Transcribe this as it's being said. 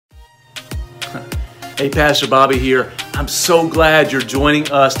Hey, Pastor Bobby here. I'm so glad you're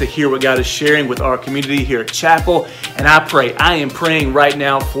joining us to hear what God is sharing with our community here at Chapel. And I am praying right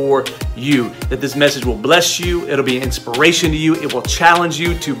now for you that this message will bless you. It'll be an inspiration to you. It will challenge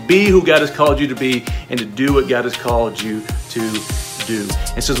you to be who God has called you to be and to do what God has called you to do.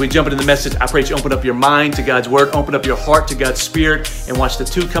 And so as we jump into the message, I pray that you open up your mind to God's word, open up your heart to God's spirit, and watch the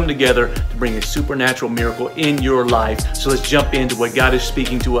two come together to bring a supernatural miracle in your life. So let's jump into what God is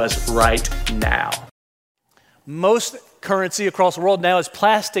speaking to us right now. Most currency across the world now is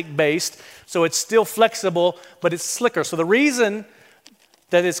plastic-based, so it's still flexible, but it's slicker. So the reason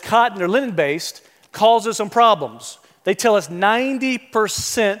that it's cotton or linen-based causes some problems. They tell us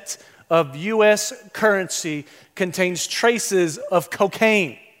 90% of U.S. currency contains traces of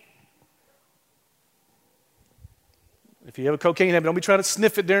cocaine. If you have a cocaine habit, don't be trying to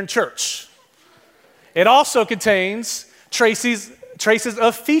sniff it during church. It also contains traces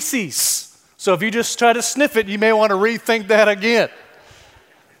of feces. So if you just try to sniff it, you may want to rethink that again.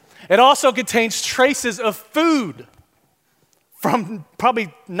 It also contains traces of food from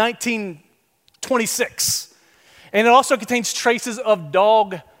probably 1926. And it also contains traces of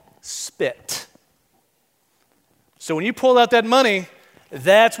dog spit. So when you pull out that money,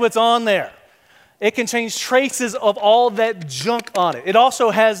 that's what's on there. It contains traces of all that junk on it. It also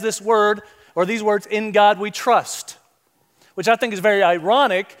has this word, or these words, "In God we trust," which I think is very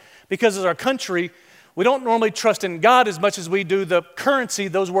ironic because as our country, we don't normally trust in God as much as we do the currency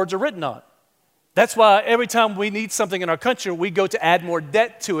those words are written on. That's why every time we need something in our country, we go to add more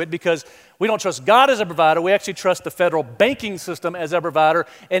debt to it because we don't trust God as a provider. We actually trust the federal banking system as a provider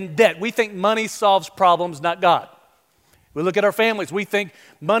and debt. We think money solves problems, not God. We look at our families. We think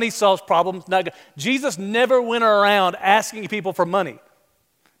money solves problems, not God. Jesus never went around asking people for money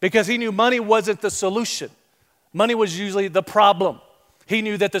because he knew money wasn't the solution. Money was usually the problem. He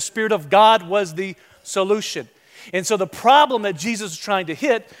knew that the Spirit of God was the solution. And so the problem that Jesus was trying to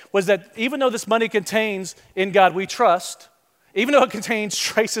hit was that even though this money contains "In God we trust," even though it contains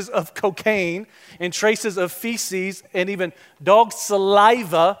traces of cocaine and traces of feces and even dog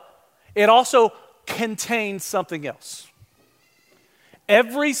saliva, it also contains something else.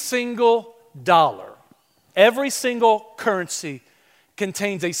 Every single dollar, every single currency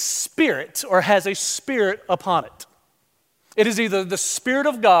contains a spirit or has a spirit upon it. It is either the Spirit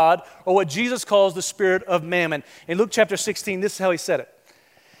of God or what Jesus calls the spirit of mammon. In Luke chapter 16, this is how he said it.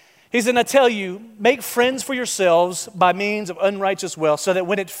 He said, "I tell you, make friends for yourselves by means of unrighteous wealth, so that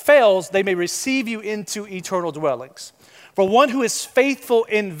when it fails, they may receive you into eternal dwellings. For one who is faithful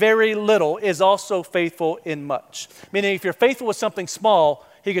in very little is also faithful in much." Meaning if you're faithful with something small,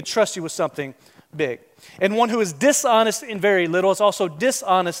 he can trust you with something big. "And one who is dishonest in very little is also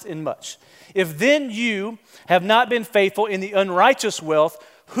dishonest in much. If then you have not been faithful in the unrighteous wealth,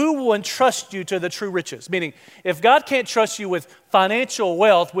 who will entrust you to the true riches?" Meaning, if God can't trust you with financial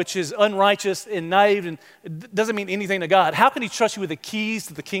wealth, which is unrighteous and not even, doesn't mean anything to God, how can he trust you with the keys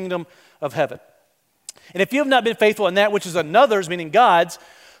to the kingdom of heaven? "And if you have not been faithful in that which is another's," meaning God's,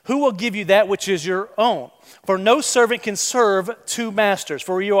 "who will give you that which is your own? For no servant can serve two masters,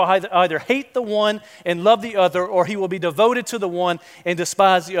 for you will either hate the one and love the other, or he will be devoted to the one and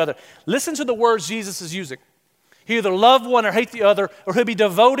despise the other." Listen to the words Jesus is using. He either love one or hate the other, or he'll be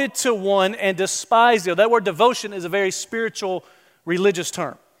devoted to one and despise the other. That word devotion is a very spiritual, religious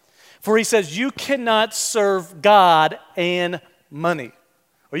term. For he says, you cannot serve God and money,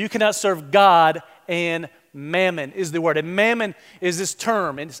 or you cannot serve God and mammon is the word. And mammon is this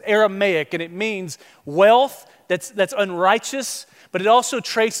term, and it's Aramaic, and it means wealth that's unrighteous, but it also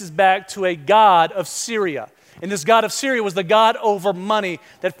traces back to a god of Syria. And this god of Syria was the god over money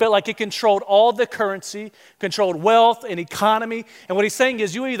that felt like it controlled all the currency, controlled wealth and economy. And what he's saying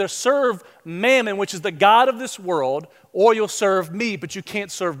is you either serve mammon, which is the god of this world, or you'll serve me, but you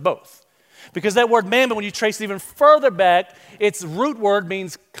can't serve both. Because that word mammon, when you trace it even further back, its root word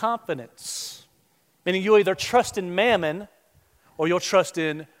means confidence. Meaning you'll either trust in mammon or you'll trust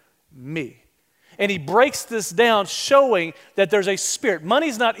in me. And he breaks this down showing that there's a spirit.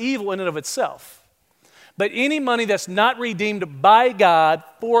 Money's not evil in and of itself. But any money that's not redeemed by God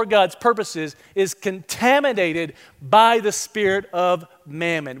for God's purposes is contaminated by the spirit of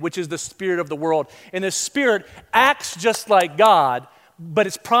mammon, which is the spirit of the world. And the spirit acts just like God, but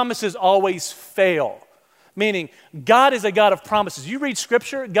its promises always fail. Meaning, God is a God of promises. You read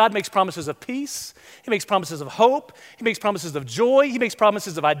Scripture, God makes promises of peace. He makes promises of hope. He makes promises of joy. He makes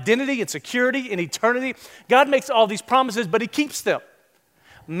promises of identity and security and eternity. God makes all these promises, but he keeps them.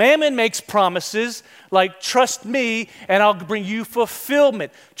 Mammon makes promises like, trust me and I'll bring you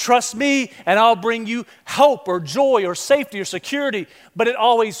fulfillment. Trust me and I'll bring you hope or joy or safety or security, but it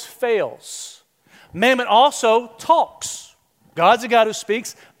always fails. Mammon also talks. God's the God who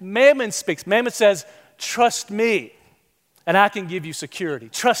speaks. Mammon speaks. Mammon says, trust me, and I can give you security.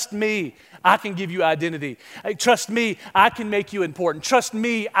 Trust me, I can give you identity. Trust me, I can make you important. Trust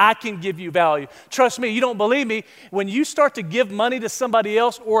me, I can give you value. Trust me, you don't believe me. When you start to give money to somebody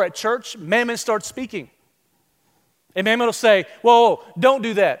else or at church, Mammon starts speaking. And Mammon will say, whoa, don't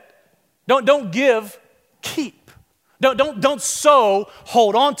do that. Don't give, keep. Don't sow,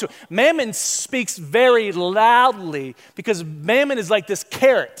 hold on to. Mammon speaks very loudly because Mammon is like this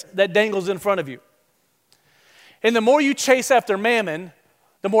carrot that dangles in front of you. And the more you chase after Mammon,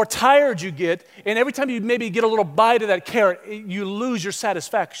 the more tired you get, and every time you maybe get a little bite of that carrot, you lose your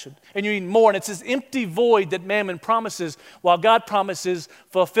satisfaction, and you need more, and it's this empty void that Mammon promises while God promises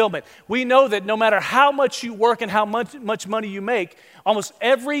fulfillment. We know that no matter how much you work and how much money you make, almost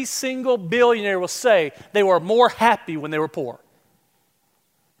every single billionaire will say they were more happy when they were poor.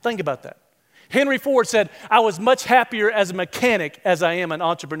 Think about that. Henry Ford said, I was much happier as a mechanic as I am an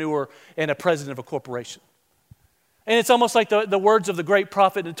entrepreneur and a president of a corporation. And it's almost like the words of the great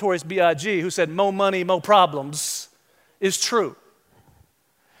prophet Notorious B.I.G. who said, "Mo money, mo problems," is true.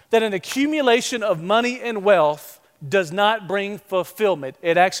 That an accumulation of money and wealth does not bring fulfillment.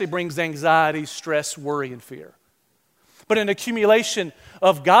 It actually brings anxiety, stress, worry, and fear. But an accumulation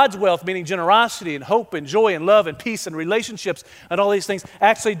of God's wealth, meaning generosity and hope and joy and love and peace and relationships and all these things,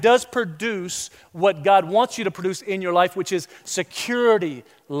 actually does produce what God wants you to produce in your life, which is security,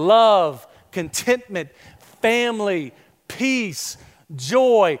 love, contentment, family, peace,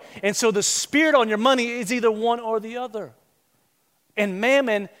 joy. And so the spirit on your money is either one or the other. And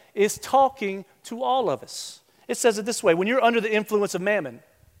Mammon is talking to all of us. It says it this way: when you're under the influence of Mammon,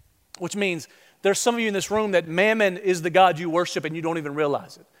 which means there's some of you in this room that Mammon is the God you worship and you don't even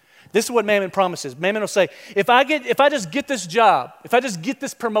realize it. This is what Mammon promises. Mammon will say, if I just get this job, if I just get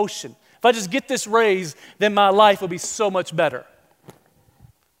this promotion, if I just get this raise, then my life will be so much better.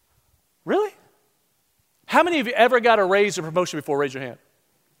 Really? How many of you ever got a raise or promotion before? Raise your hand.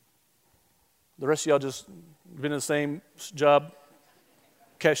 The rest of y'all just been in the same job,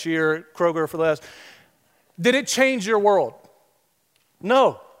 cashier at Kroger for the last. Did it change your world?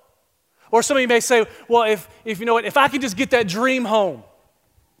 No. Or some of you may say, well, if you know what, if I can just get that dream home,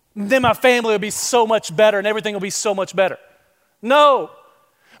 then my family will be so much better and everything will be so much better. No.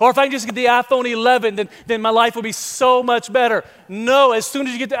 Or if I can just get the iPhone 11, then my life will be so much better. No, as soon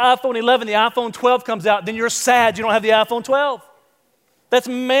as you get the iPhone 11, the iPhone 12 comes out, then you're sad you don't have the iPhone 12. That's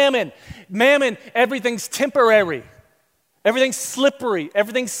Mammon. Mammon, everything's temporary. Everything's slippery.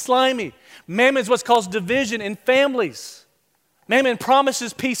 Everything's slimy. Mammon is what's caused division in families. Mammon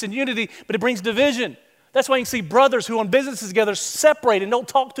promises peace and unity, but it brings division. That's why you can see brothers who own businesses together separate and don't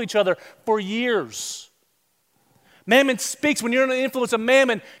talk to each other for years. Mammon speaks. When you're under the influence of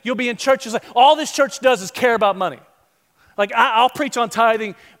Mammon, you'll be in churches like, all this church does is care about money. Like, I'll preach on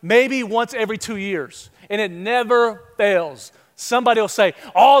tithing maybe once every 2 years, and it never fails. Somebody will say,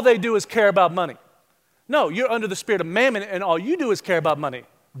 all they do is care about money. No, you're under the spirit of Mammon, and all you do is care about money.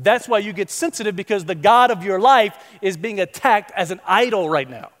 That's why you get sensitive, because the God of your life is being attacked as an idol right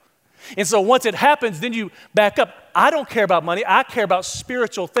now. And so once it happens, then you back up. I don't care about money. I care about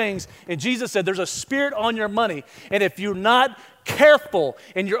spiritual things. And Jesus said there's a spirit on your money. And if you're not careful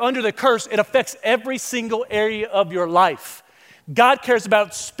and you're under the curse, it affects every single area of your life. God cares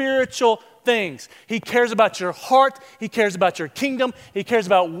about spiritual things. He cares about your heart. He cares about your kingdom. He cares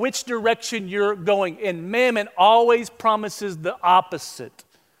about which direction you're going. And Mammon always promises the opposite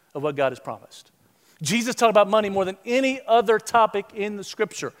of what God has promised. Jesus talked about money more than any other topic in the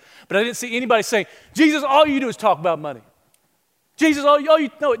scripture. But I didn't see anybody saying, Jesus, all you do is talk about money. Jesus, all you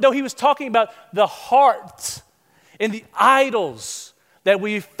no, he was talking about the heart and the idols that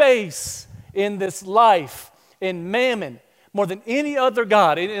we face in this life. In Mammon, more than any other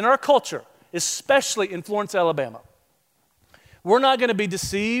god in our culture, especially in Florence, Alabama. We're not going to be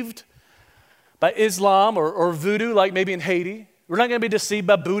deceived by Islam or voodoo like maybe in Haiti. We're not going to be deceived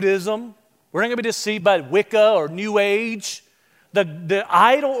by Buddhism. We're not going to be deceived by Wicca or New Age. The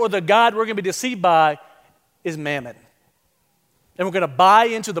idol or the god we're going to be deceived by is Mammon. And we're going to buy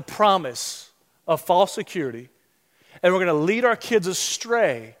into the promise of false security, and we're going to lead our kids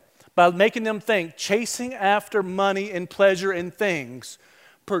astray by making them think chasing after money and pleasure and things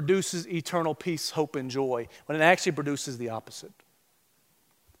produces eternal peace, hope, and joy, when it actually produces the opposite.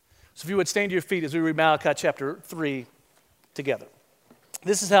 So if you would stand to your feet as we read Malachi chapter 3 together.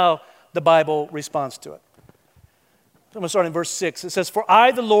 This is how the Bible responds to it. I'm going to start in verse 6. It says, "For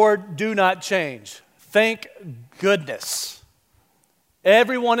I, the Lord, do not change." Thank goodness.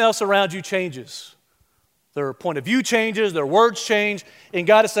 Everyone else around you changes. Their point of view changes, their words change, and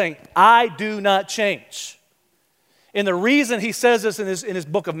God is saying, I do not change. And the reason he says this in his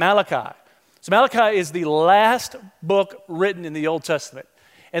book of Malachi, so Malachi is the last book written in the Old Testament.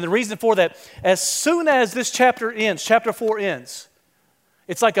 And the reason for that, as soon as this chapter ends, chapter 4 ends,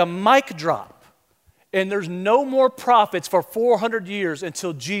 it's like a mic drop. And there's no more prophets for 400 years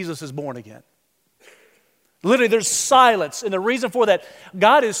until Jesus is born again. Literally, there's silence. And the reason for that,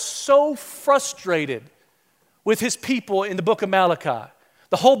 God is so frustrated with his people in the book of Malachi.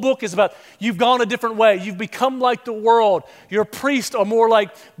 The whole book is about, you've gone a different way. You've become like the world. Your priests are more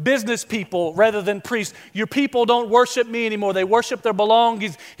like business people rather than priests. Your people don't worship me anymore. They worship their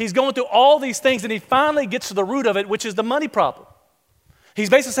belongings. He's going through all these things, and he finally gets to the root of it, which is the money problem. He's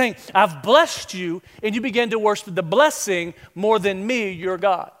basically saying, I've blessed you, and you begin to worship the blessing more than me, your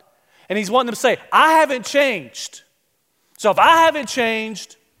God. And he's wanting them to say, I haven't changed. So if I haven't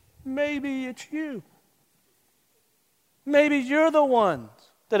changed, maybe it's you. Maybe you're the ones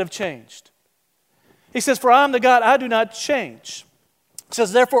that have changed. He says, for I am the God, I do not change. He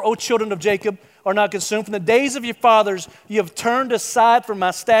says, therefore, O children of Jacob, are not consumed. From the days of your fathers, you have turned aside from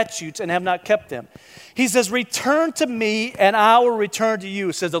my statutes and have not kept them. He says, return to me and I will return to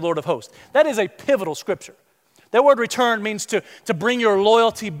you, says the Lord of hosts. That is a pivotal scripture. That word return means to bring your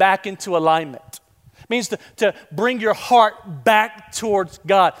loyalty back into alignment. It means to bring your heart back towards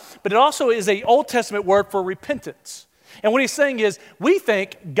God. But it also is an Old Testament word for repentance. And what he's saying is, we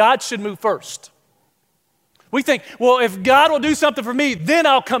think God should move first. We think, well, if God will do something for me, then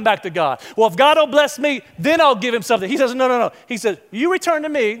I'll come back to God. Well, if God will bless me, then I'll give him something. He says, no. He says, you return to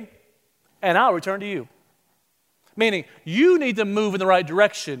me, and I'll return to you. Meaning, you need to move in the right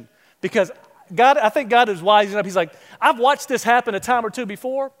direction because God, I think God is wising up. He's like, I've watched this happen a time or two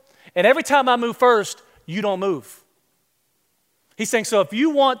before, and every time I move first, you don't move. He's saying, so if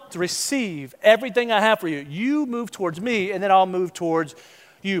you want to receive everything I have for you, you move towards me, and then I'll move towards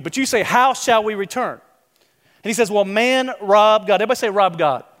you. But you say, how shall we return? And he says, well, man robbed God. Everybody say rob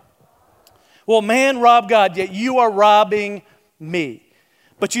God. Well, man robbed God, yet you are robbing me.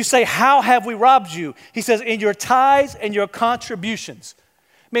 But you say, how have we robbed you? He says, in your tithes and your contributions.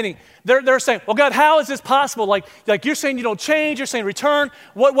 Meaning, they're saying, well, God, how is this possible? Like you're saying you don't change, you're saying return.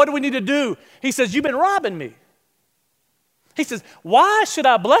 What do we need to do? He says, you've been robbing me. He says, why should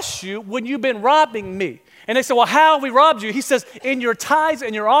I bless you when you've been robbing me? And they say, well, how have we robbed you? He says, in your tithes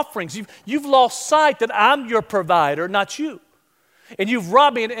and your offerings. You've lost sight that I'm your provider, not you. And you've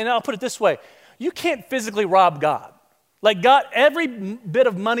robbed me, and I'll put it this way. You can't physically rob God. Like God, every bit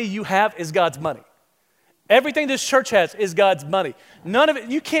of money you have is God's money. Everything this church has is God's money. None of it,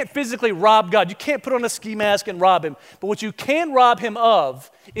 you can't physically rob God. You can't put on a ski mask and rob him. But what you can rob him of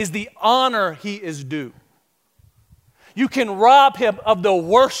is the honor he is due. You can rob him of the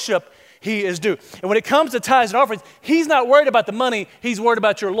worship he is due. And when it comes to tithes and offerings, he's not worried about the money, he's worried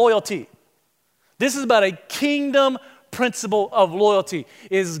about your loyalty. This is about a kingdom principle of loyalty.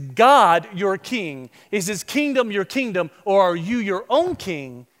 Is God your king? Is his kingdom your kingdom? Or are you your own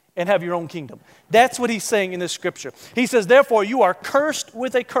king and have your own kingdom? That's what he's saying in this scripture. He says, therefore, you are cursed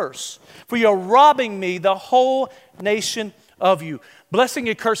with a curse, for you're robbing me, the whole nation of you. Blessing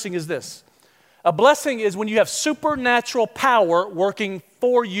and cursing is this. A blessing is when you have supernatural power working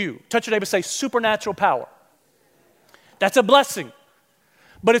for you. Touch your neighbor and say, supernatural power. That's a blessing.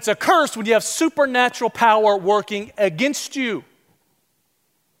 But it's a curse when you have supernatural power working against you.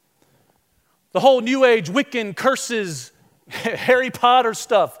 The whole New Age Wiccan curses, Harry Potter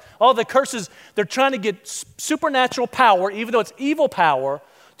stuff, all the curses, they're trying to get supernatural power, even though it's evil power,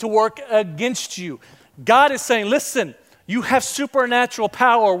 to work against you. God is saying, listen, you have supernatural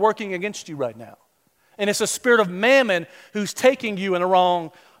power working against you right now. And it's a spirit of mammon who's taking you in the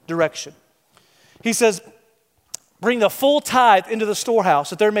wrong direction. He says, bring the full tithe into the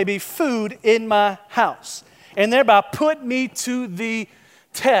storehouse, that there may be food in my house, and thereby put me to the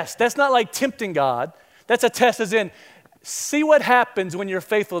test. That's not like tempting God. That's a test as in, see what happens when you're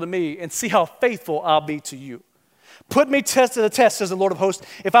faithful to me, and see how faithful I'll be to you. Put me to the test, says the Lord of hosts,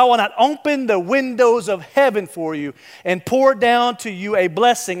 if I will not open the windows of heaven for you and pour down to you a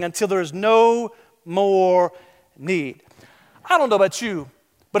blessing until there is no more need. I don't know about you,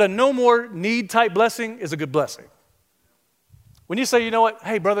 but a no more need type blessing is a good blessing. When you say, you know what,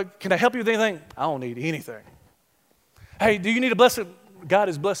 hey brother, can I help you with anything? I don't need anything. Hey, do you need a blessing? God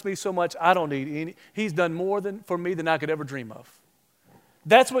has blessed me so much, I don't need any. He's done more for me than I could ever dream of.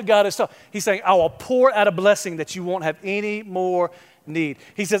 That's what God is talking. He's saying, I will pour out a blessing that you won't have any more need.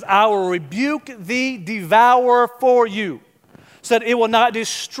 He says, I will rebuke the devourer for you, so that it will not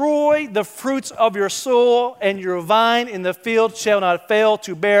destroy the fruits of your soil, and your vine in the field shall not fail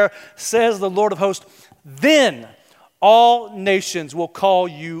to bear, says the Lord of hosts. then all nations will call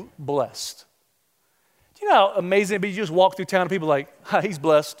you blessed. Do you know how amazing it'd be? You just walk through town and people are like, "Hi, he's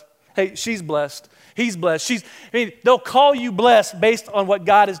blessed. Hey, she's blessed. He's blessed. They'll call you blessed based on what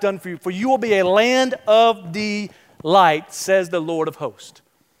God has done for you. For you will be a land of delight, says the Lord of hosts."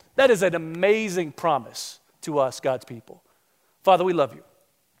 That is an amazing promise to us, God's people. Father, we love you.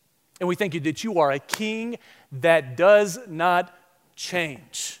 And we thank you that you are a king that does not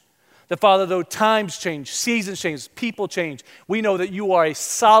change. That, Father, though times change, seasons change, people change, we know that you are a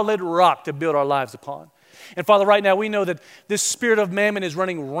solid rock to build our lives upon. And, Father, right now we know that this spirit of mammon is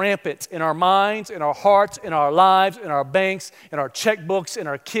running rampant in our minds, in our hearts, in our lives, in our banks, in our checkbooks, in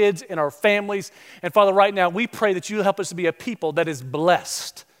our kids, in our families. And, Father, right now we pray that you help us to be a people that is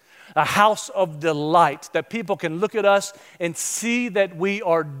blessed, a house of delight, that people can look at us and see that we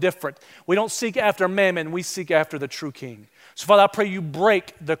are different. We don't seek after mammon, we seek after the true king. So, Father, I pray you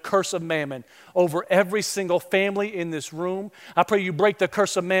break the curse of mammon over every single family in this room. I pray you break the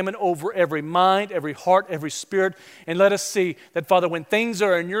curse of mammon over every mind, every heart, every spirit, and let us see that, Father, when things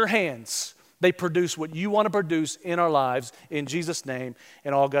are in your hands, they produce what you want to produce in our lives, in Jesus' name.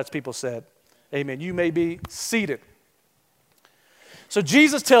 And all God's people said, amen. You may be seated. So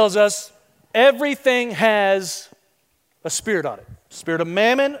Jesus tells us everything has a spirit on it. Spirit of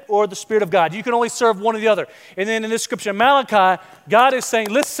mammon or the spirit of God. You can only serve one or the other. And then in this scripture in Malachi, God is saying,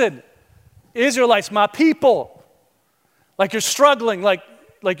 listen, Israelites, my people, like you're struggling, like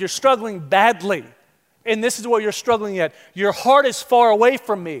you're struggling badly. And this is what you're struggling at. Your heart is far away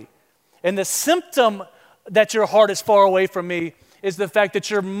from me. And the symptom that your heart is far away from me is the fact that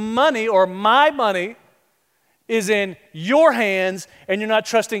your money or my money is in your hands and you're not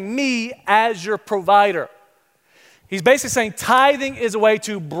trusting me as your provider. He's basically saying tithing is a way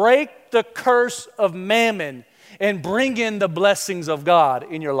to break the curse of mammon and bring in the blessings of God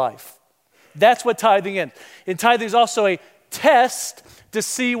in your life. That's what tithing is. And tithing is also a test to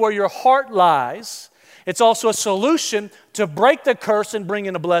see where your heart lies. It's also a solution to break the curse and bring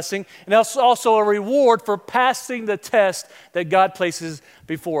in a blessing. And it's also a reward for passing the test that God places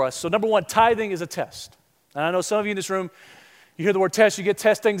before us. So number one, tithing is a test. And I know some of you in this room, you hear the word test, you get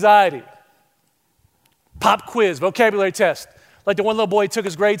test anxiety. Pop quiz, vocabulary test. Like the one little boy took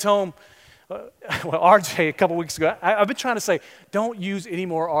his grades home. RJ a couple weeks ago. I've been trying to say, don't use any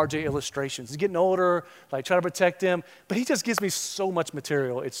more RJ illustrations. He's getting older, like try to protect him. But he just gives me so much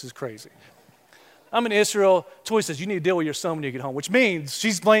material, it's just crazy. I'm in Israel. Toy says, you need to deal with your son when you get home, which means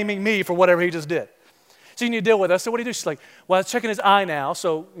she's blaming me for whatever he just did. So you need to deal with it. I said, what do you do? She's like, well, I was checking his eye now.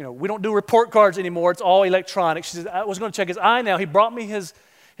 So, we don't do report cards anymore. It's all electronic. She said, I was going to check his eye now. He brought me his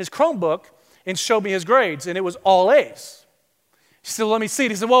Chromebook and showed me his grades, and it was all A's. She said, well, let me see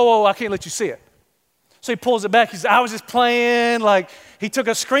it. He said, whoa, I can't let you see it. So he pulls it back. He said, I was just playing. Like, he took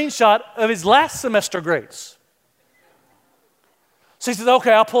a screenshot of his last semester grades. So he says,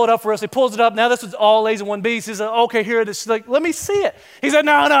 okay, I'll pull it up for us. He pulls it up. Now this is all A's and 1B's. He says, okay, here it is. She's like, let me see it. He said,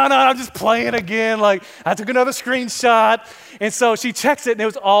 no, I'm just playing again. Like, I took another screenshot. And so she checks it, and it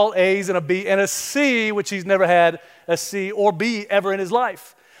was all A's and a B and a C, which he's never had a C or B ever in his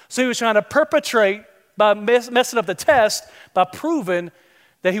life. So he was trying to perpetrate by messing up the test by proving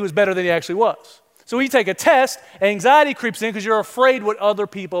that he was better than he actually was. So when you take a test, anxiety creeps in because you're afraid what other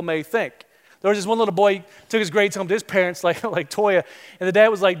people may think. There was this one little boy, took his grades home to his parents, like Toya, and the dad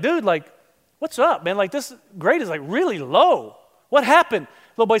was like, dude, like, what's up, man? Like, this grade is like really low. What happened?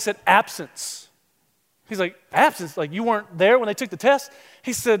 The little boy said, absence. He's like, absence? Like, you weren't there when they took the test?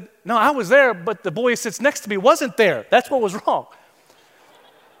 He said, no, I was there, but the boy who sits next to me wasn't there. That's what was wrong.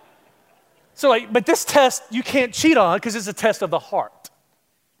 So, but this test you can't cheat on because it's a test of the heart.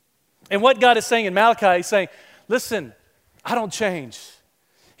 And what God is saying in Malachi, he's saying, listen, I don't change.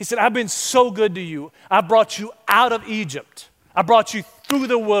 He said, I've been so good to you. I brought you out of Egypt. I brought you through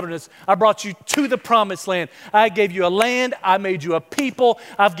the wilderness. I brought you to the promised land. I gave you a land. I made you a people.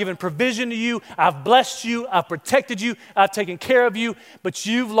 I've given provision to you. I've blessed you. I've protected you. I've taken care of you. But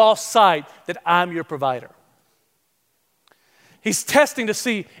you've lost sight that I'm your provider. He's testing to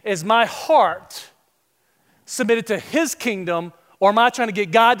see, is my heart submitted to his kingdom, or am I trying to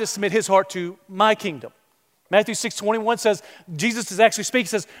get God to submit his heart to my kingdom? Matthew 6:21 says, Jesus is actually speaking,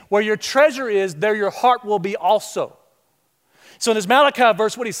 says, where your treasure is, there your heart will be also. So in this Malachi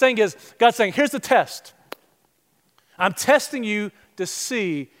verse, what he's saying is, God's saying, here's the test. I'm testing you to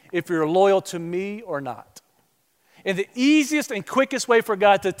see if you're loyal to me or not. And the easiest and quickest way for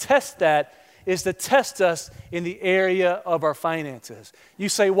God to test that is to test us in the area of our finances. You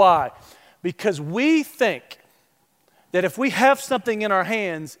say, why? Because we think that if we have something in our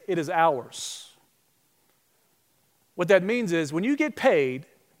hands, it is ours. What that means is when you get paid,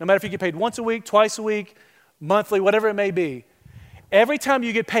 no matter if you get paid once a week, twice a week, monthly, whatever it may be, every time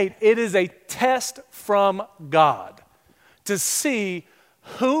you get paid, it is a test from God to see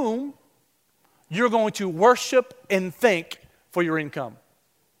whom you're going to worship and thank for your income.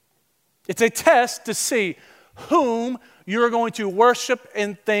 It's a test to see whom you're going to worship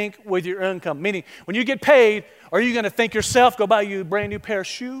and thank with your income. Meaning, when you get paid, are you going to thank yourself, go buy you a brand new pair of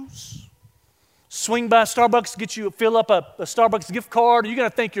shoes? Swing by Starbucks, fill up a Starbucks gift card? Are you going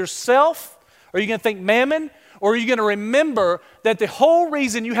to thank yourself? Are you going to thank Mammon? Or are you going to remember that the whole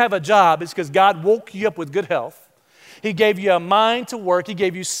reason you have a job is because God woke you up with good health? He gave you a mind to work. He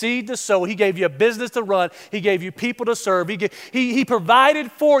gave you seed to sow. He gave you a business to run. He gave you people to serve. He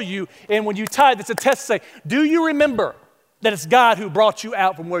provided for you. And when you tithe, it's a test to say, do you remember that it's God who brought you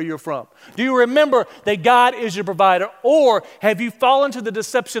out from where you're from? Do you remember that God is your provider? Or have you fallen to the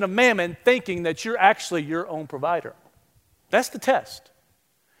deception of mammon thinking that you're actually your own provider? That's the test.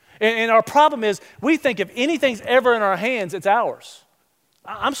 And our problem is we think if anything's ever in our hands, it's ours.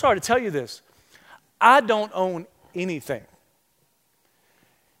 I'm sorry to tell you this. I don't own anything.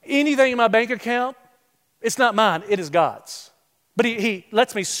 Anything in my bank account, it's not mine, it is God's. But he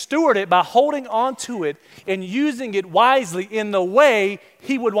lets me steward it by holding on to it and using it wisely in the way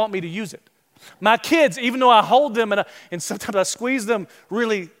He would want me to use it. My kids, even though I hold them and sometimes I squeeze them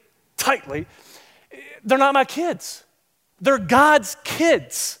really tightly, they're not my kids. They're God's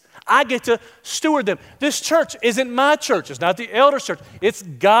kids. I get to steward them. This church isn't my church. It's not the elders' church. It's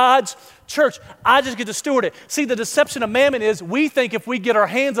God's church. I just get to steward it. See, the deception of mammon is we think if we get our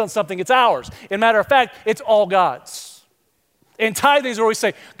hands on something, it's ours. As a matter of fact, it's all God's. And tithing is where we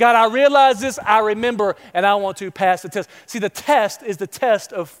say, God, I realize this, I remember, and I want to pass the test. See, the test is the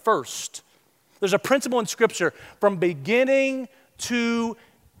test of first. There's a principle in Scripture from beginning to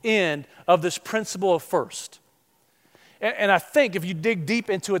end of this principle of first. And I think if you dig deep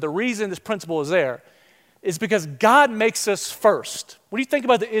into it, the reason this principle is there is because God makes us first. When you think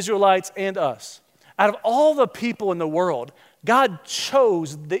about the Israelites and us, out of all the people in the world, God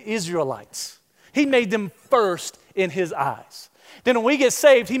chose the Israelites. He made them first in His eyes. Then when we get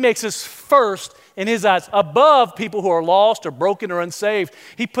saved, He makes us first in His eyes, above people who are lost or broken or unsaved.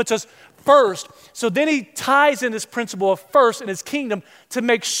 He puts us first. So then He ties in this principle of first in His kingdom to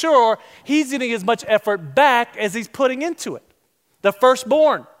make sure He's getting as much effort back as He's putting into it. The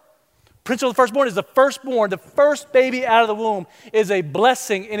firstborn. Principle of the firstborn is the firstborn, the first baby out of the womb is a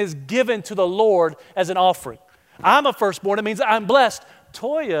blessing and is given to the Lord as an offering. I'm a firstborn. It means I'm blessed.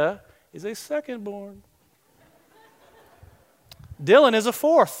 Toya is a secondborn. Dylan is a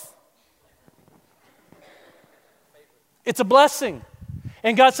fourth. It's a blessing.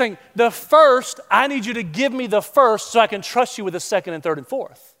 And God's saying, the first, I need you to give me the first so I can trust you with the second and third and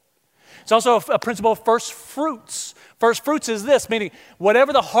fourth. It's also a principle of first fruits. First fruits is this, meaning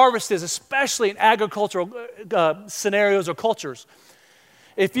whatever the harvest is, especially in agricultural scenarios or cultures,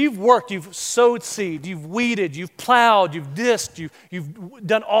 if you've worked, you've sowed seed, you've weeded, you've plowed, you've disked, you've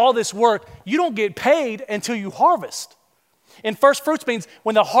done all this work, you don't get paid until you harvest. And first fruits means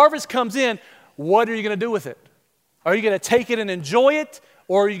when the harvest comes in, what are you going to do with it? Are you going to take it and enjoy it,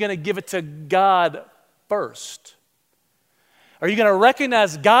 or are you going to give it to God first? Are you going to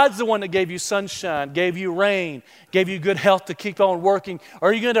recognize God's the one that gave you sunshine, gave you rain, gave you good health to keep on working?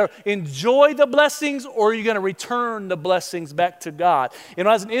 Are you going to enjoy the blessings, or are you going to return the blessings back to God? You know,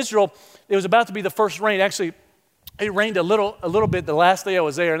 as in Israel, it was about to be the first rain. Actually, it rained a little bit the last day I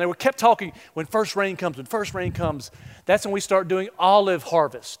was there, and they kept talking, when first rain comes, that's when we start doing olive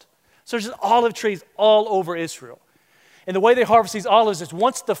harvest. So there's just olive trees all over Israel. And the way they harvest these olives is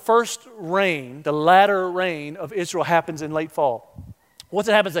once the first rain, the latter rain of Israel happens in late fall. Once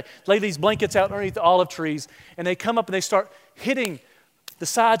it happens, they lay these blankets out underneath the olive trees, and they come up and they start hitting the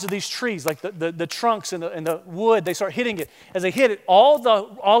sides of these trees, like the trunks and the wood. They start hitting it. As they hit it, all the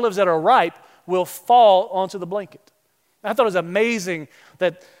olives that are ripe will fall onto the blanket. I thought it was amazing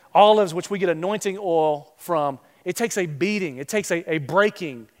that olives, which we get anointing oil from, it takes a beating, it takes a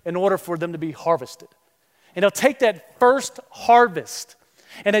breaking in order for them to be harvested. And they'll take that first harvest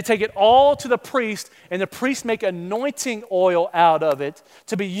and they take it all to the priest, and the priest make anointing oil out of it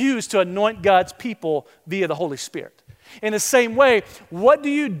to be used to anoint God's people via the Holy Spirit. In the same way, what do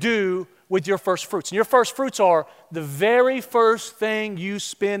you do with your first fruits? And your first fruits are the very first thing you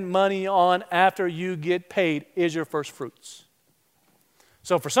spend money on after you get paid is your first fruits.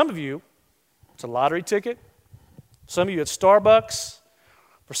 So for some of you, it's a lottery ticket. Some of you, it's Starbucks.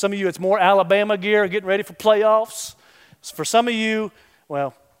 For some of you, it's more Alabama gear, getting ready for playoffs. For some of you,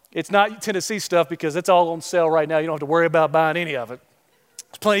 well, it's not Tennessee stuff because it's all on sale right now. You don't have to worry about buying any of it.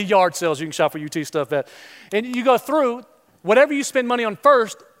 There's plenty of yard sales you can shop for UT stuff at. And you go through, whatever you spend money on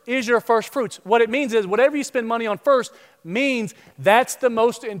first is your first fruits. What it means is whatever you spend money on first means that's the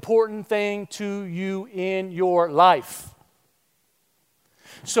most important thing to you in your life.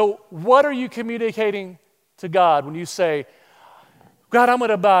 So what are you communicating to God when you say, God, I'm going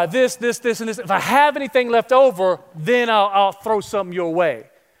to buy this, and this. If I have anything left over, then I'll throw something your way.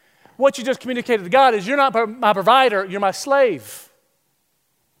 What you just communicated to God is, you're not my provider, you're my slave.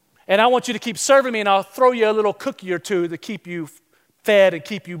 And I want you to keep serving me, and I'll throw you a little cookie or two to keep you fed and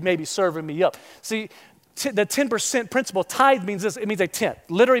keep you maybe serving me up. See, the 10% principle, tithe means this. It means a tenth.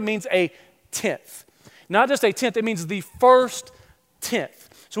 Literally means a tenth. Not just a tenth, it means the first tenth.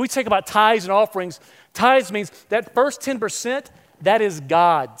 So we think about tithes and offerings. Tithes means that first 10%, that is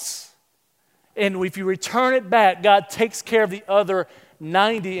God's. And if you return it back, God takes care of the other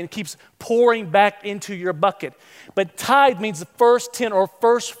 90 and keeps pouring back into your bucket. But tithe means the first 10 or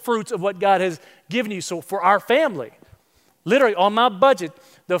first fruits of what God has given you. So for our family, literally on my budget,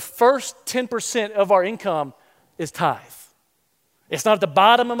 the first 10% of our income is tithe. It's not at the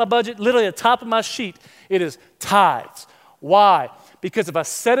bottom of my budget, literally at the top of my sheet, it is tithes. Why? Because if I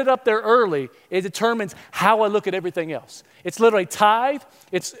set it up there early, it determines how I look at everything else. It's literally tithe,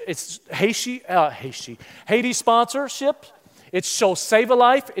 it's Haiti sponsorship, it's Show Save a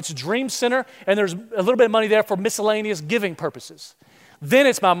Life, it's Dream Center, and there's a little bit of money there for miscellaneous giving purposes. Then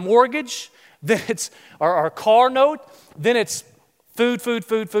it's my mortgage, then it's our car note, then it's food,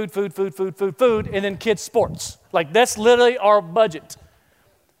 and then kids' sports. Like that's literally our budget.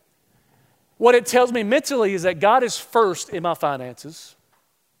 What it tells me mentally is that God is first in my finances.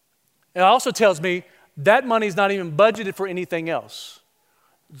 It also tells me that money is not even budgeted for anything else.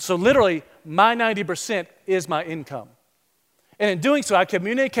 So literally, my 90% is my income. And in doing so, I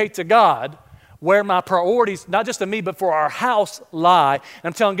communicate to God where my priorities, not just to me, but for our house, lie. And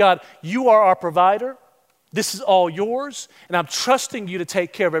I'm telling God, you are our provider. This is all yours. And I'm trusting you to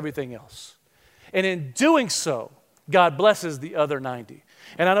take care of everything else. And in doing so, God blesses the other 90.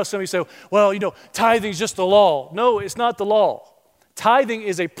 And I know some of you say, well, tithing is just the law. No, it's not the law. Tithing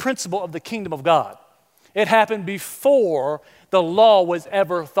is a principle of the kingdom of God. It happened before the law was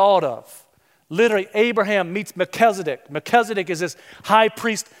ever thought of. Literally, Abraham meets Melchizedek. Melchizedek is this high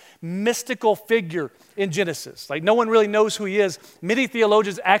priest, mystical figure in Genesis. Like no one really knows who he is. Many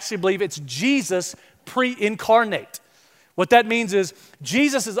theologians actually believe it's Jesus pre-incarnate. What that means is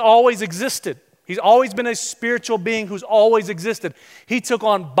Jesus has always existed. He's always been a spiritual being who's always existed. He took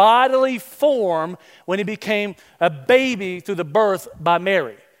on bodily form when he became a baby through the birth by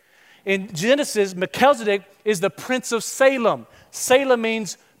Mary. In Genesis, Melchizedek is the prince of Salem. Salem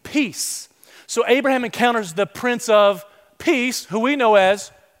means peace. So Abraham encounters the Prince of Peace, who we know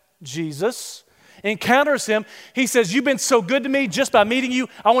as Jesus, encounters him. He says, you've been so good to me just by meeting you.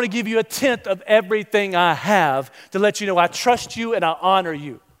 I want to give you a tenth of everything I have to let you know I trust you and I honor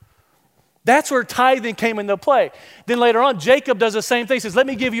you. That's where tithing came into play. Then later on, Jacob does the same thing. He says, let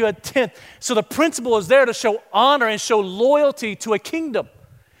me give you a tenth. So the principle is there to show honor and show loyalty to a kingdom.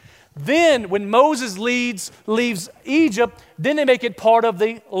 Then when Moses leaves Egypt, then they make it part of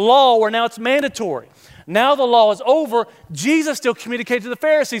the law where now it's mandatory. Now the law is over. Jesus still communicates to the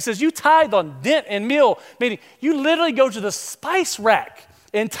Pharisees. He says, you tithe on dent and meal, meaning you literally go to the spice rack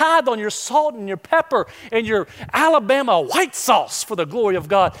and tithe on your salt and your pepper and your Alabama white sauce for the glory of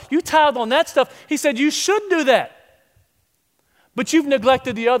God. You tithe on that stuff. He said, you should do that. But you've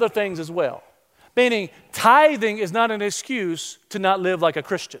neglected the other things as well. Meaning, tithing is not an excuse to not live like a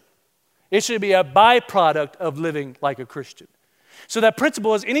Christian. It should be a byproduct of living like a Christian. So that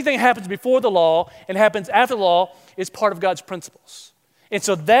principle is anything that happens before the law and happens after the law is part of God's principles. And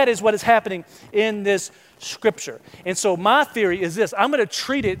so that is what is happening in this scripture. And so my theory is this. I'm going to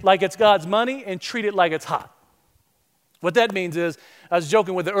treat it like it's God's money and treat it like it's hot. What that means is, I was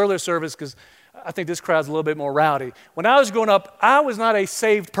joking with the earlier service because I think this crowd's a little bit more rowdy. When I was growing up, I was not a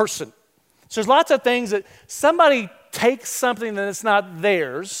saved person. So there's lots of things that somebody takes something that is not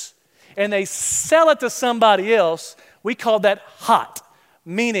theirs and they sell it to somebody else. We call that hot,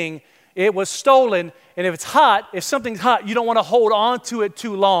 meaning it was stolen. And if it's hot, if something's hot, you don't want to hold on to it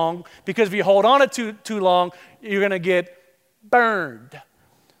too long, because if you hold on to it too long, you're going to get burned.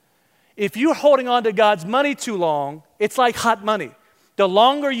 If you're holding on to God's money too long, it's like hot money. The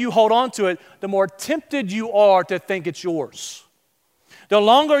longer you hold on to it, the more tempted you are to think it's yours. The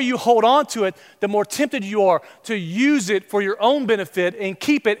longer you hold on to it, the more tempted you are to use it for your own benefit and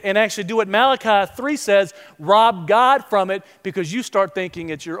keep it and actually do what Malachi 3 says, rob God from it, because you start thinking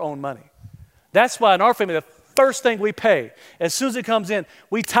it's your own money. That's why in our family, the first thing we pay, as soon as it comes in,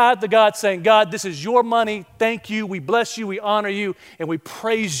 we tithe to God saying, God, this is your money. Thank you. We bless you. We honor you. And we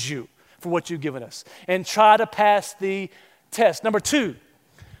praise you for what you've given us. And try to pass the test. Number 2,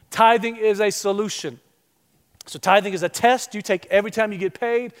 Tithing is a solution. So tithing is a test you take every time you get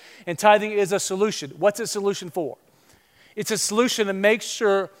paid, and tithing is a solution. What's a solution for? It's a solution to make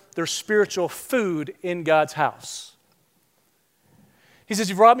sure there's spiritual food in God's house. He says,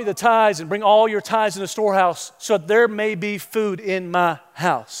 you've brought me the tithes, and bring all your tithes in the storehouse so that there may be food in my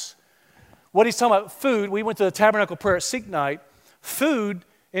house. What he's talking about, food, we went to the Tabernacle Prayer at Seek Night. Food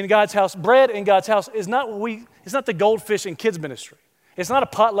in God's house, bread in God's house is not it's not the goldfish in kids ministry. It's not a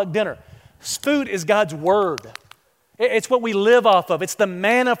potluck dinner. Food is God's word. It's what we live off of. It's the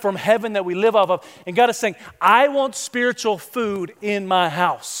manna from heaven that we live off of. And God is saying, I want spiritual food in my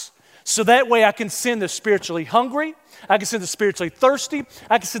house. So that way I can send the spiritually hungry, I can send the spiritually thirsty,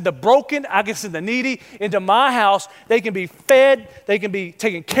 I can send the broken, I can send the needy into my house. They can be fed, they can be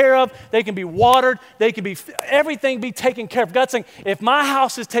taken care of, they can be watered, everything be taken care of. God's saying, if my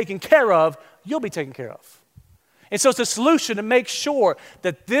house is taken care of, you'll be taken care of. And so it's a solution to make sure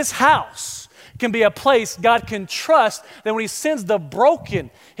that this house can be a place God can trust, that when he sends the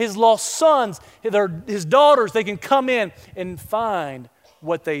broken, his lost sons, his daughters, they can come in and find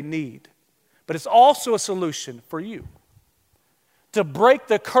what they need. But it's also a solution for you to break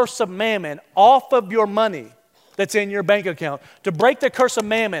the curse of mammon off of your money that's in your bank account, to break the curse of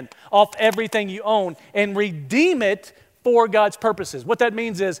mammon off everything you own and redeem it for God's purposes. What that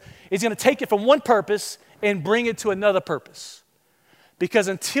means is he's going to take it from one purpose and bring it to another purpose. Because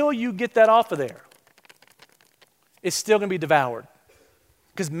until you get that off of there, it's still going to be devoured.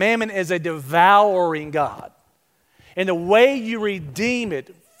 Because mammon is a devouring God. And the way you redeem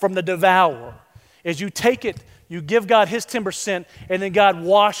it from the devourer is you take it, you give God his 10%, and then God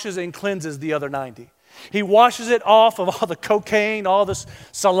washes and cleanses the other 90. He washes it off of all the cocaine, all this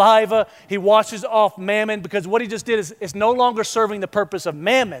saliva. He washes off mammon, because what he just did is it's no longer serving the purpose of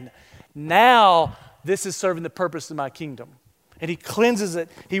mammon. Now this is serving the purpose of my kingdom. And he cleanses it,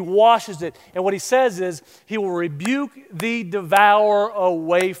 he washes it. And what he says is he will rebuke the devourer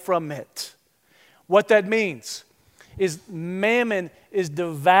away from it. What that means is mammon is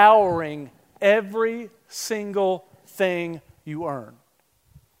devouring every single thing you earn.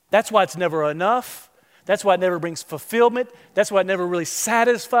 That's why it's never enough. That's why it never brings fulfillment. That's why it never really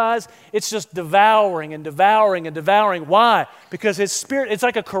satisfies. It's just devouring and devouring and devouring. Why? Because his spirit, it's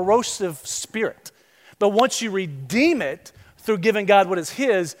like a corrosive spirit. But once you redeem it through giving God what is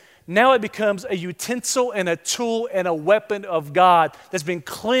his, now it becomes a utensil and a tool and a weapon of God that's been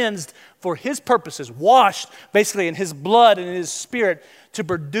cleansed for his purposes, washed basically in his blood and in his spirit to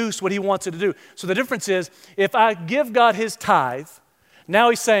produce what he wants it to do. So the difference is, if I give God his tithe, now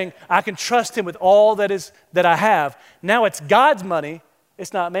he's saying I can trust him with all that I have. Now it's God's money,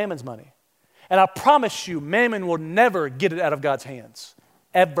 it's not mammon's money. And I promise you, mammon will never get it out of God's hands.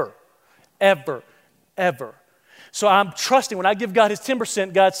 Ever, ever, ever. So I'm trusting, when I give God his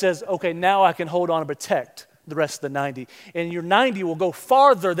 10%, God says, okay, now I can hold on and protect the rest of the 90. And your 90 will go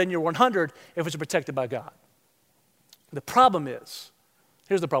farther than your 100 if it's protected by God. The problem is,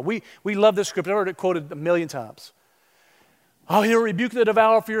 here's the problem. We love this scripture. I've heard it quoted a million times. Oh, he'll rebuke the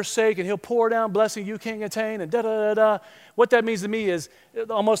devourer for your sake, and he'll pour down blessing you can't contain, and da-da-da-da. What that means to me is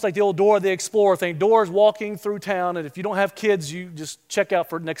almost like the old Dora the Explorer thing. Dora's walking through town, and if you don't have kids, you just check out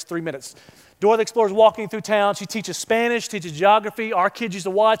for the next 3 minutes. Dora the Explorer's walking through town. She teaches Spanish, teaches geography. Our kids used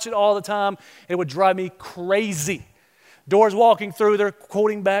to watch it all the time. It would drive me crazy. Dora's walking through, they're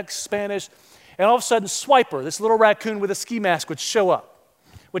quoting back Spanish, and all of a sudden, Swiper, this little raccoon with a ski mask, would show up.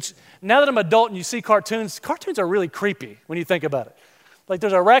 Which, now that I'm an adult and you see cartoons are really creepy when you think about it. Like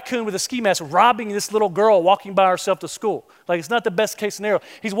there's a raccoon with a ski mask robbing this little girl walking by herself to school. Like it's not the best case scenario.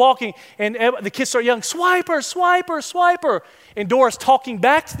 He's walking and the kids start yelling, Swiper, Swiper, Swiper. And Dora's talking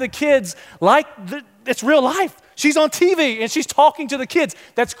back to the kids like it's real life. She's on TV and she's talking to the kids.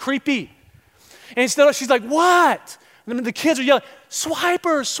 That's creepy. And instead of, she's like, what? And then the kids are yelling,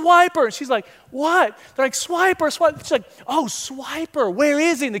 Swiper, Swiper. And she's like, what? They're like, Swiper, Swiper. She's like, oh, Swiper, where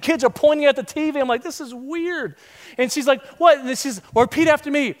is he? And the kids are pointing at the TV. I'm like, this is weird. And she's like, what? And she's, well, repeat after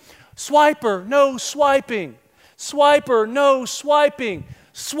me. Swiper, no swiping. Swiper, no swiping.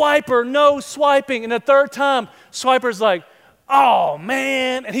 Swiper, no swiping. And the third time, Swiper's like, oh,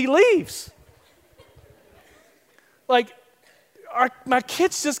 man. And he leaves. Like, my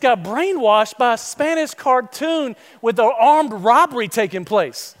kids just got brainwashed by a Spanish cartoon with an armed robbery taking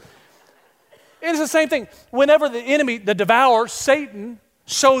place. And it's the same thing. Whenever the enemy, the devourer, Satan,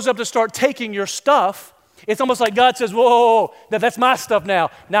 shows up to start taking your stuff, it's almost like God says, whoa, that's my stuff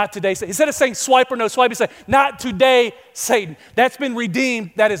now, not today. Instead of saying swiper, no swipe, he says, not today, Satan. That's been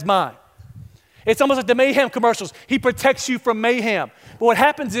redeemed, that is mine. It's almost like the mayhem commercials. He protects you from mayhem. But what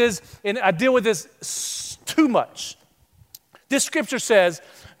happens is, and I deal with this too much, this scripture says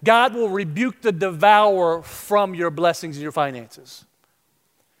God will rebuke the devourer from your blessings and your finances.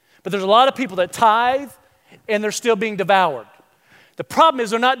 But there's a lot of people that tithe and they're still being devoured. The problem is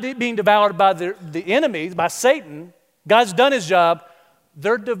they're not being devoured by the enemy, by Satan. God's done his job.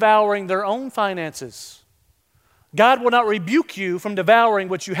 They're devouring their own finances. God will not rebuke you from devouring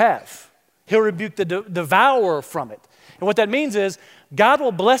what you have. He'll rebuke the devourer from it. And what that means is God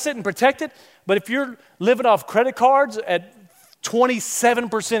will bless it and protect it, but if you're living off credit cards at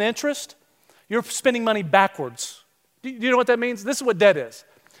 27% interest, you're spending money backwards. Do you know what that means? This is what debt is.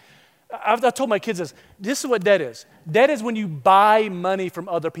 I told my kids this is what debt is. Debt is when you buy money from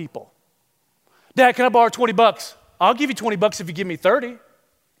other people. Dad, can I borrow $20? I'll give you $20 if you give me 30.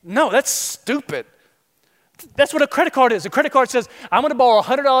 No, that's stupid. That's what a credit card is. A credit card says, I'm going to borrow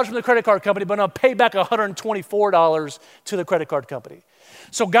 $100 from the credit card company, but I'm going to pay back $124 to the credit card company.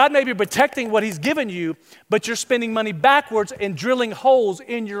 So God may be protecting what he's given you, but you're spending money backwards and drilling holes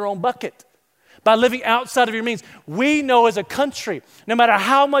in your own bucket by living outside of your means. We know as a country, no matter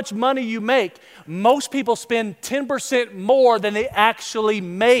how much money you make, most people spend 10% more than they actually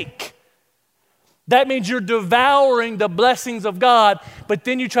make. That means you're devouring the blessings of God, but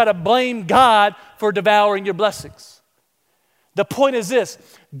then you try to blame God for devouring your blessings. The point is this: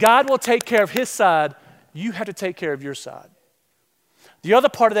 God will take care of his side. You have to take care of your side. The other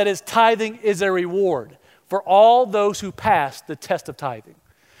part of that is tithing is a reward for all those who pass the test of tithing.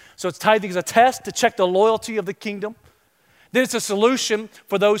 So tithing is a test to check the loyalty of the kingdom. Then it's a solution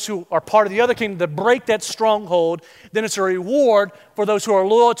for those who are part of the other kingdom to break that stronghold. Then it's a reward for those who are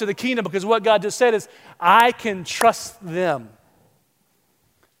loyal to the kingdom, because what God just said is, I can trust them.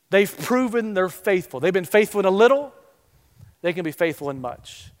 They've proven they're faithful. They've been faithful in a little, they can be faithful in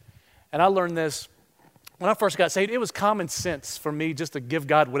much. And I learned this when I first got saved. It was common sense for me just to give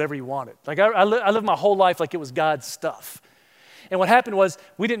God whatever he wanted. Like I lived my whole life like it was God's stuff. And what happened was,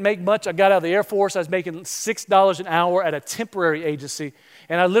 we didn't make much. I got out of the Air Force. I was making $6 an hour at a temporary agency.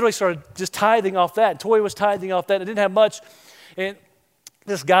 And I literally started just tithing off that. And Toy was tithing off that. I didn't have much. And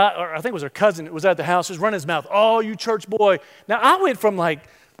this guy, or I think it was her cousin, was at the house, just running his mouth. Oh, you church boy. Now, I went from like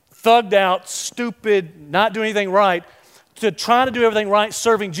thugged out, stupid, not doing anything right, to trying to do everything right,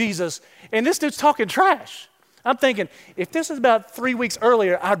 serving Jesus. And this dude's talking trash. I'm thinking, if this was about 3 weeks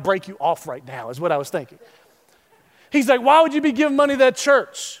earlier, I'd break you off right now, is what I was thinking. He's like, why would you be giving money to that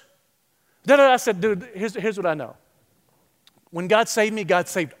church? I said, dude, here's what I know. When God saved me, God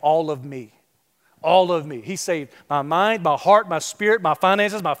saved all of me. All of me. He saved my mind, my heart, my spirit, my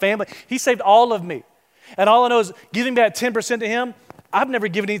finances, my family. He saved all of me. And all I know is giving back 10% to him. I've never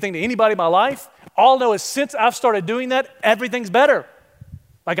given anything to anybody in my life. All I know is since I've started doing that, everything's better.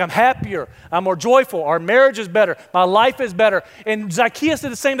 Like I'm happier, I'm more joyful, our marriage is better, my life is better. And Zacchaeus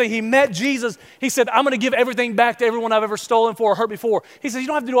did the same thing. He met Jesus. He said, I'm going to give everything back to everyone I've ever stolen for or hurt before. He said, you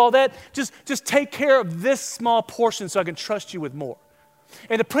don't have to do all that. Just take care of this small portion so I can trust you with more.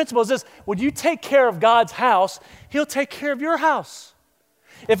 And the principle is this: when you take care of God's house, he'll take care of your house.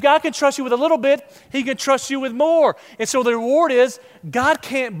 If God can trust you with a little bit, he can trust you with more. And so the reward is, God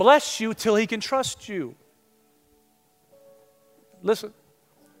can't bless you till he can trust you. Listen.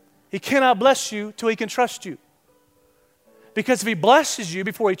 He cannot bless you till he can trust you. Because if he blesses you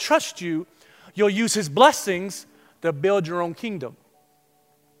before he trusts you, you'll use his blessings to build your own kingdom.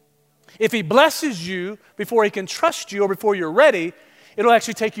 If he blesses you before he can trust you or before you're ready, it'll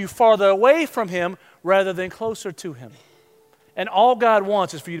actually take you farther away from him rather than closer to him. And all God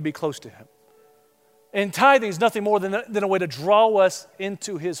wants is for you to be close to him. And tithing is nothing more than a way to draw us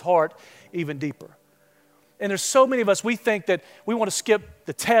into his heart even deeper. And there's so many of us, we think that we want to skip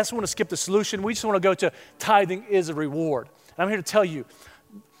the test, we want to skip the solution. We just want to go to tithing is a reward. And I'm here to tell you,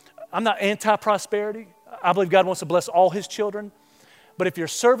 I'm not anti-prosperity. I believe God wants to bless all his children. But if you're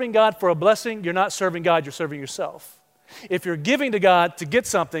serving God for a blessing, you're not serving God, you're serving yourself. If you're giving to God to get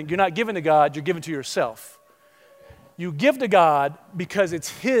something, you're not giving to God, you're giving to yourself. You give to God because it's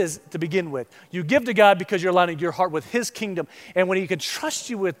his to begin with. You give to God because you're aligning your heart with his kingdom. And when he can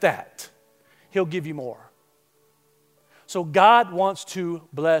trust you with that, he'll give you more. So God wants to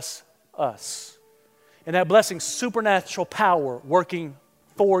bless us. And that blessing, supernatural power working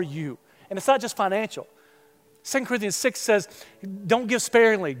for you. And it's not just financial. 2 Corinthians 6 says, don't give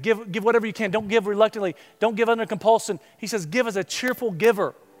sparingly. Give whatever you can. Don't give reluctantly. Don't give under compulsion. He says, give as a cheerful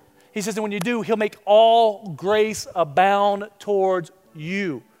giver. He says that when you do, he'll make all grace abound towards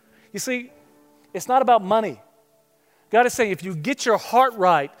you. You see, it's not about money. God is saying if you get your heart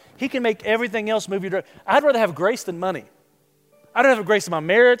right, he can make everything else move your direction. I'd rather have grace than money. I'd rather have grace in my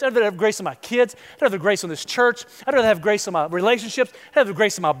marriage. I'd rather have grace in my kids. I'd rather have grace in this church. I'd rather have grace in my relationships. I'd rather have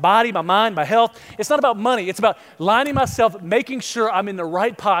grace in my body, my mind, my health. It's not about money. It's about lining myself, making sure I'm in the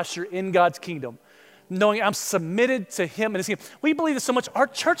right posture in God's kingdom, knowing I'm submitted to Him and His kingdom. We believe this so much. Our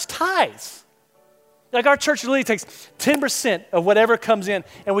church tithes. Like our church really takes 10% of whatever comes in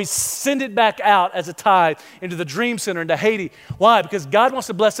and we send it back out as a tithe into the Dream Center, into Haiti. Why? Because God wants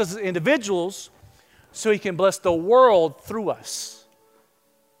to bless us as individuals so He can bless the world through us.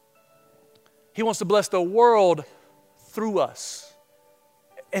 He wants to bless the world through us.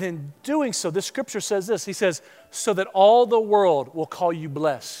 And in doing so, this scripture says this. He says, so that all the world will call you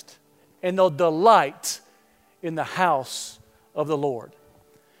blessed and they'll delight in the house of the Lord.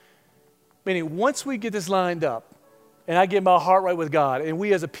 Meaning, once we get this lined up and I get my heart right with God and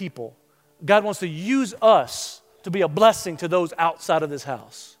we as a people, God wants to use us to be a blessing to those outside of this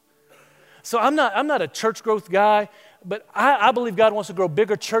house. So I'm not a church growth guy, but I believe God wants to grow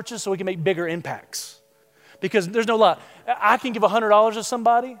bigger churches so we can make bigger impacts. Because there's no lie. I can give $100 to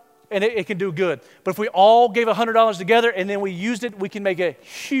somebody and it can do good. But if we all gave $100 together and then we used it, we can make a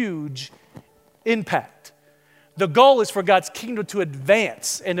huge impact. The goal is for God's kingdom to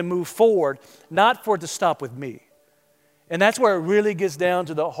advance and to move forward, not for it to stop with me. And that's where it really gets down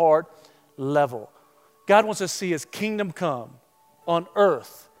to the heart level. God wants to see His kingdom come on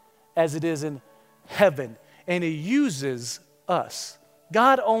earth as it is in heaven. And He uses us.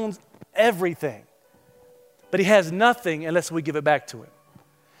 God owns everything, but He has nothing unless we give it back to Him.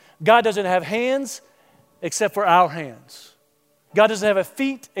 God doesn't have hands except for our hands. God doesn't have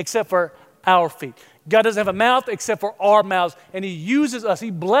feet except for our feet. God doesn't have a mouth except for our mouths. And He uses us.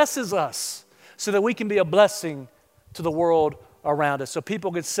 He blesses us so that we can be a blessing to the world around us. So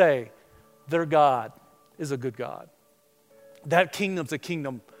people can say their God is a good God. That kingdom's a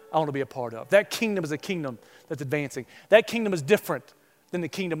kingdom I want to be a part of. That kingdom is a kingdom that's advancing. That kingdom is different than the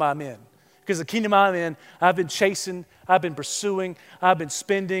kingdom I'm in. Because the kingdom I'm in, I've been chasing, I've been pursuing, I've been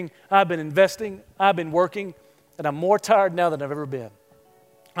spending, I've been investing, I've been working, and I'm more tired now than I've ever been.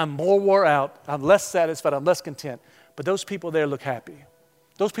 I'm more wore out, I'm less satisfied, I'm less content. But those people there look happy.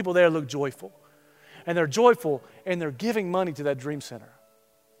 Those people there look joyful. And they're joyful and they're giving money to that Dream Center.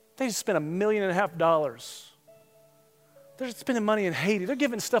 They just spent $1.5 million. They're spending money in Haiti. They're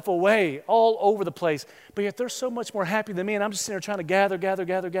giving stuff away all over the place. But yet they're so much more happy than me. And I'm just sitting there trying to gather.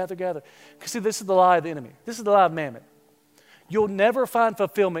 Because see, this is the lie of the enemy. This is the lie of mammon. You'll never find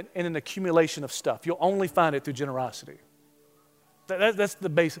fulfillment in an accumulation of stuff. You'll only find it through generosity. That's the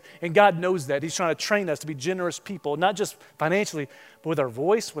basic. And God knows that. He's trying to train us to be generous people, not just financially, but with our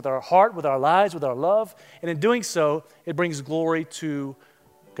voice, with our heart, with our lives, with our love. And in doing so, it brings glory to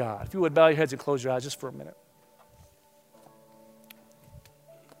God. If you would bow your heads and close your eyes just for a minute.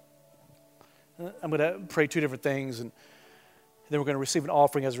 I'm going to pray two different things, and then we're going to receive an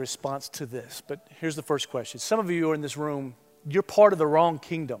offering as a response to this. But here's the first question. Some of you are in this room, you're part of the wrong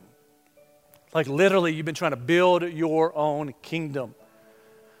kingdom. Like literally, you've been trying to build your own kingdom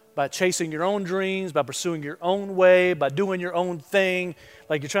by chasing your own dreams, by pursuing your own way, by doing your own thing.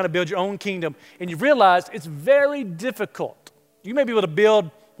 Like you're trying to build your own kingdom, and you've realized it's very difficult. You may be able to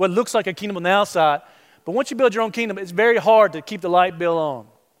build what looks like a kingdom on the outside, but once you build your own kingdom, it's very hard to keep the light bill on.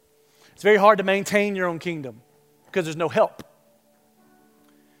 It's very hard to maintain your own kingdom because there's no help.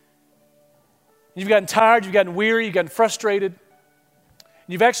 You've gotten tired, you've gotten weary, you've gotten frustrated.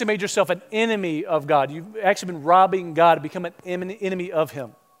 You've actually made yourself an enemy of God. You've actually been robbing God to become an enemy of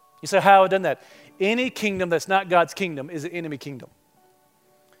Him. You say, how have I done that? Any kingdom that's not God's kingdom is an enemy kingdom.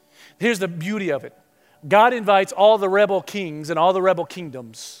 Here's the beauty of it. God invites all the rebel kings and all the rebel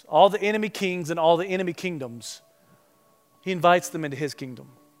kingdoms, all the enemy kings and all the enemy kingdoms. He invites them into His kingdom.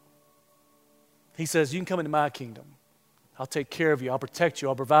 He says, you can come into my kingdom. I'll take care of you. I'll protect you.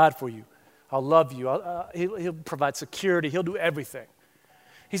 I'll provide for you. I'll love you. He'll provide security. He'll do everything.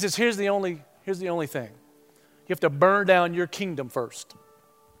 He says, here's the only thing. You have to burn down your kingdom first.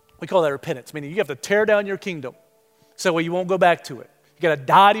 We call that repentance, meaning you have to tear down your kingdom so you won't go back to it. You got to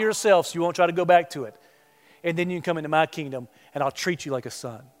die to yourself so you won't try to go back to it. And then you can come into my kingdom and I'll treat you like a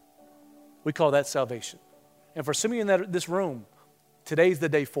son. We call that salvation. And for some of you in this room, today's the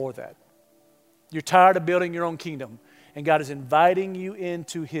day for that. You're tired of building your own kingdom, and God is inviting you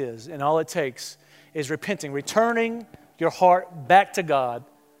into His. And all it takes is repenting, returning your heart back to God,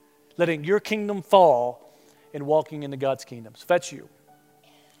 letting your kingdom fall, and walking into God's kingdom. So that's you.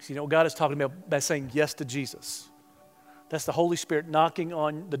 So you know what God is talking about by saying yes to Jesus. That's the Holy Spirit knocking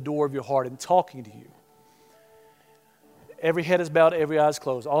on the door of your heart and talking to you. Every head is bowed, every eye is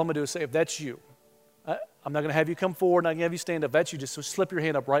closed. All I'm going to do is say, if that's you, I'm not going to have you come forward, I'm not going to have you stand up. If that's you, just slip your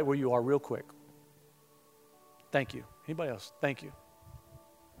hand up right where you are real quick. Thank you. Anybody else? Thank you.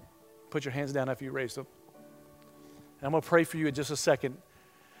 Put your hands down after you raise them. And I'm going to pray for you in just a second.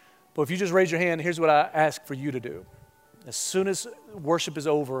 But if you just raise your hand, here's what I ask for you to do. As soon as worship is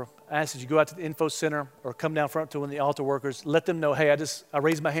over, I ask that you go out to the info center or come down front to one of the altar workers. Let them know, hey, I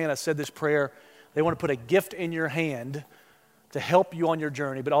raised my hand. I said this prayer. They want to put a gift in your hand to help you on your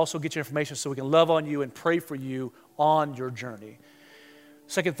journey, but also get your information so we can love on you and pray for you on your journey.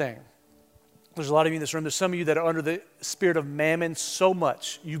 Second thing, there's a lot of you in this room. There's some of you that are under the spirit of mammon so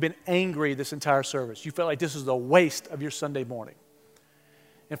much. You've been angry this entire service. You felt like this is a waste of your Sunday morning.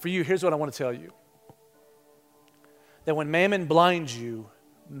 And for you, here's what I want to tell you. That when mammon blinds you,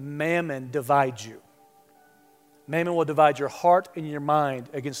 mammon divides you. Mammon will divide your heart and your mind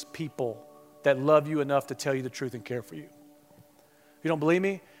against people that love you enough to tell you the truth and care for you. If you don't believe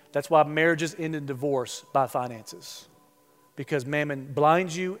me, that's why marriages end in divorce by finances. Because mammon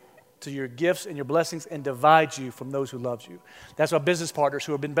blinds you to your gifts and your blessings and divides you from those who love you. That's why business partners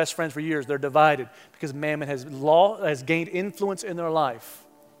who have been best friends for years, they're divided because mammon has gained influence in their life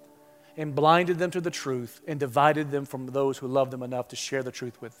and blinded them to the truth and divided them from those who love them enough to share the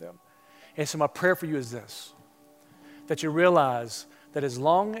truth with them. And so my prayer for you is this, that you realize that as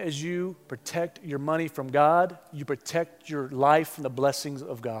long as you protect your money from God, you protect your life from the blessings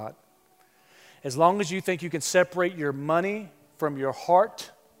of God. As long as you think you can separate your money from your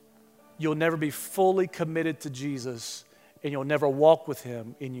heart, you'll never be fully committed to Jesus and you'll never walk with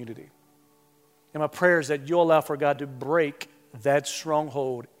Him in unity. And my prayer is that you'll allow for God to break that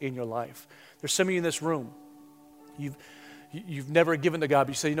stronghold in your life. There's some of you in this room, you've never given to God, but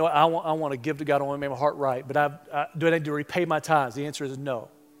you say, you know what, I want to give to God, I want to make my heart right, but do I need to repay my tithes? The answer is no.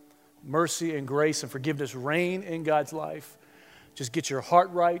 Mercy and grace and forgiveness reign in God's life. Just get your heart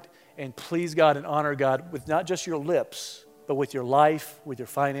right and please God and honor God with not just your lips, but with your life, with your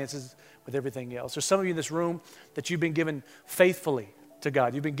finances, with everything else. There's some of you in this room that you've been given faithfully to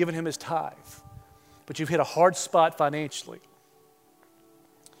God. You've been giving Him His tithe, but you've hit a hard spot financially.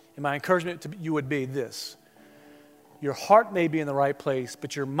 And my encouragement to you would be this. Your heart may be in the right place,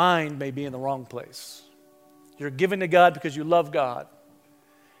 but your mind may be in the wrong place. You're giving to God because you love God,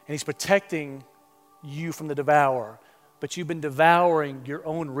 and He's protecting you from the devourer, but you've been devouring your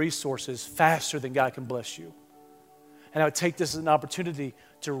own resources faster than God can bless you. And I would take this as an opportunity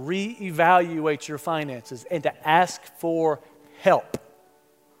to reevaluate your finances and to ask for help.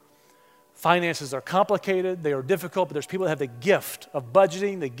 Finances are complicated, they are difficult, but there's people that have the gift of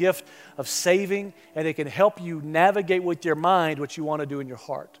budgeting, the gift of saving, and they can help you navigate with your mind what you want to do in your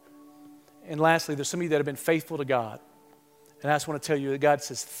heart. And lastly, there's some of you that have been faithful to God. And I just want to tell you that God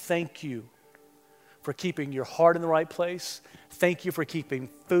says, thank you for keeping your heart in the right place. Thank you for keeping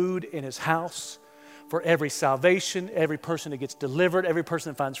food in His house. For every salvation, every person that gets delivered, every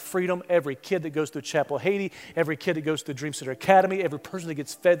person that finds freedom, every kid that goes through Chapel Haiti, every kid that goes through Dream Center Academy, every person that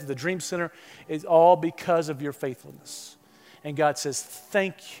gets fed to the Dream Center is all because of your faithfulness. And God says,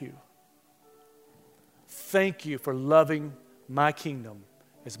 thank you. Thank you for loving my kingdom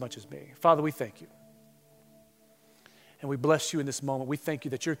as much as me. Father, we thank you. And we bless you in this moment. We thank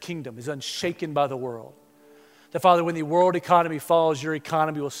you that your kingdom is unshaken by the world. That, Father, when the world economy falls, your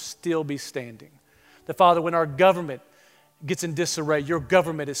economy will still be standing. That, Father, when our government gets in disarray, your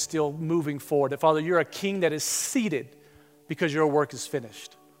government is still moving forward. That, Father, you're a king that is seated because your work is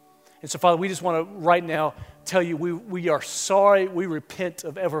finished. And so, Father, we just want to right now tell you we are sorry. We repent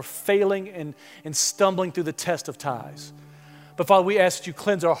of ever failing and stumbling through the test of tithes. But, Father, we ask that you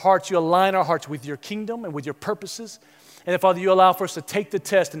cleanse our hearts, you align our hearts with your kingdom and with your purposes. And that, Father, you allow for us to take the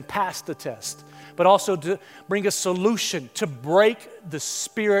test and pass the test, but also to bring a solution to break the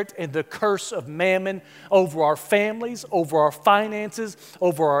spirit and the curse of mammon over our families, over our finances,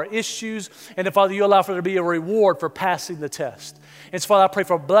 over our issues. And that, Father, you allow for there to be a reward for passing the test. And so, Father, I pray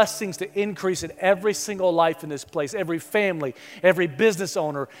for blessings to increase in every single life in this place, every family, every business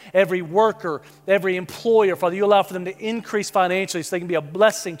owner, every worker, every employer. Father, you allow for them to increase financially so they can be a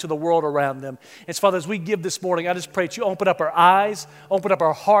blessing to the world around them. And so, Father, as we give this morning, I just pray that you open up our eyes, open up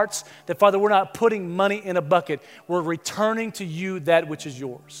our hearts, that, Father, we're not putting money in a bucket. We're returning to you that which is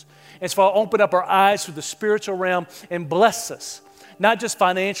yours. And so, Father, open up our eyes to the spiritual realm and bless us. Not just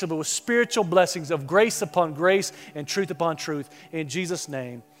financial, but with spiritual blessings of grace upon grace and truth upon truth. In Jesus'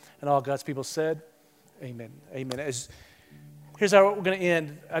 name. And all God's people said, amen. Amen. Here's how we're going to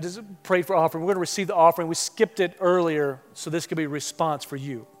end. I just prayed for offering. We're going to receive the offering. We skipped it earlier, so this could be a response for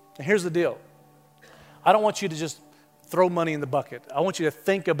you. And here's the deal. I don't want you to just throw money in the bucket. I want you to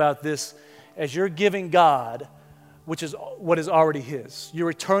think about this as you're giving God, which is what is already His. You're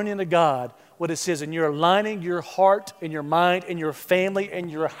returning to God what it says, and you're aligning your heart and your mind and your family and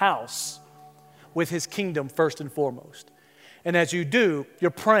your house with his kingdom first and foremost. And as you do,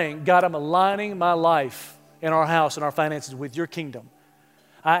 you're praying, God, I'm aligning my life in our house and our finances with your kingdom.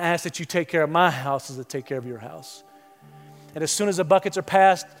 I ask that you take care of my house as I take care of your house. And as soon as the buckets are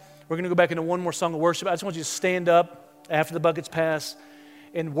passed, we're going to go back into one more song of worship. I just want you to stand up after the buckets pass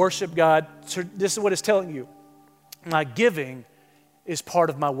and worship God. So this is what it's telling you. My giving is part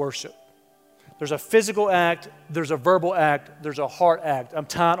of my worship. There's a physical act, there's a verbal act, there's a heart act. I'm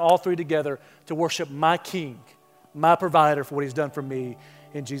tying all three together to worship my King, my provider for what he's done for me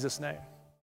in Jesus' name.